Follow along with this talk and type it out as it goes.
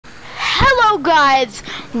Hello guys,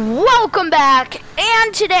 welcome back,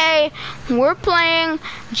 and today we're playing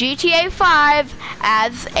GTA 5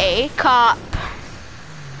 as a cop.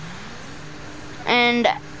 And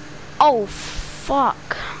oh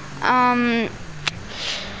fuck.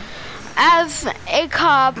 As a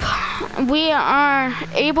cop, we are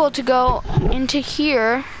able to go into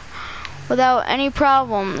here without any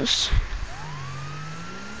problems.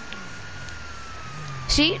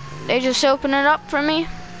 See, they just open it up for me.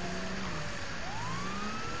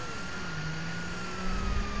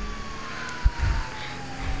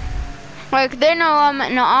 Like, they know I'm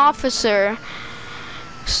an officer,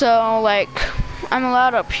 so, like, I'm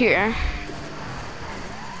allowed up here.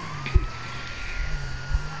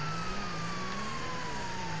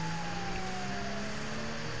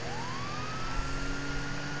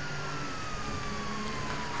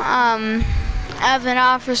 As an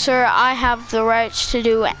officer, I have the rights to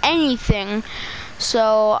do anything,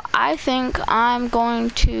 so I think I'm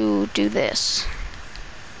going to do this.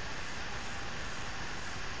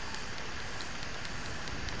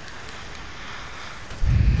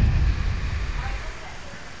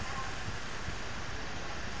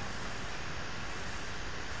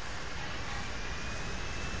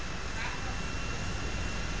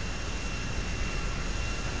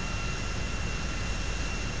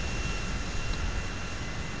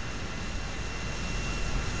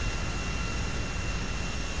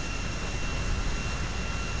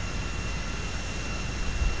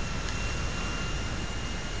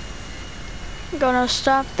 Gonna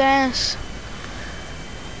stop this.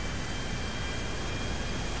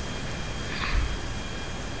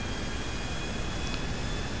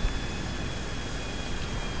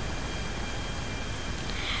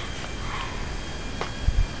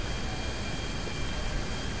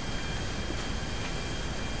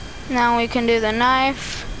 Now we can do the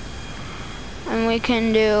knife, and we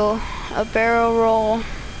can do a barrel roll.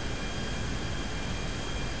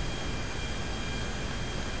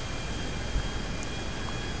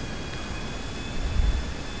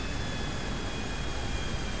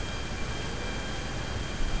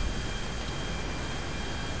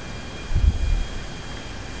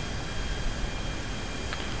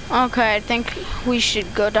 Okay, I think we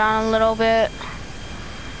should go down a little bit.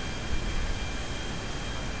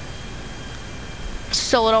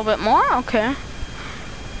 Just a little bit more? Okay.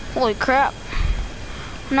 Holy crap.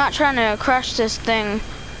 I'm not trying to crush this thing.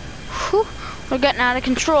 Whew, we're getting out of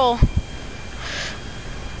control.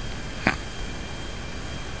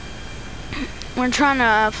 We're trying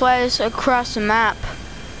to fly this across the map.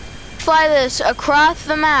 Fly this across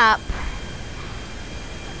the map,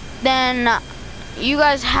 then you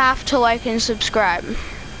guys have to like and subscribe.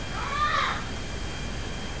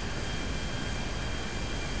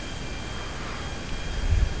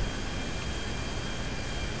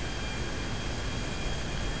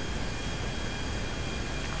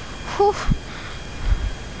 Whew.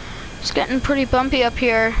 It's getting pretty bumpy up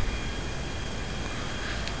here.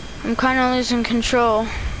 I'm kind of losing control.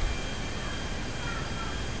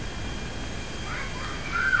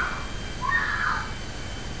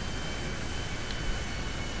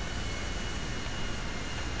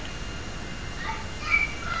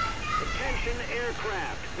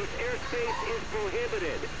 Aircraft. This airspace is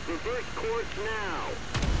prohibited. Reverse course now.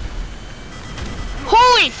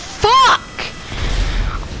 Holy fuck!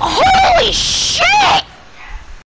 Holy shit!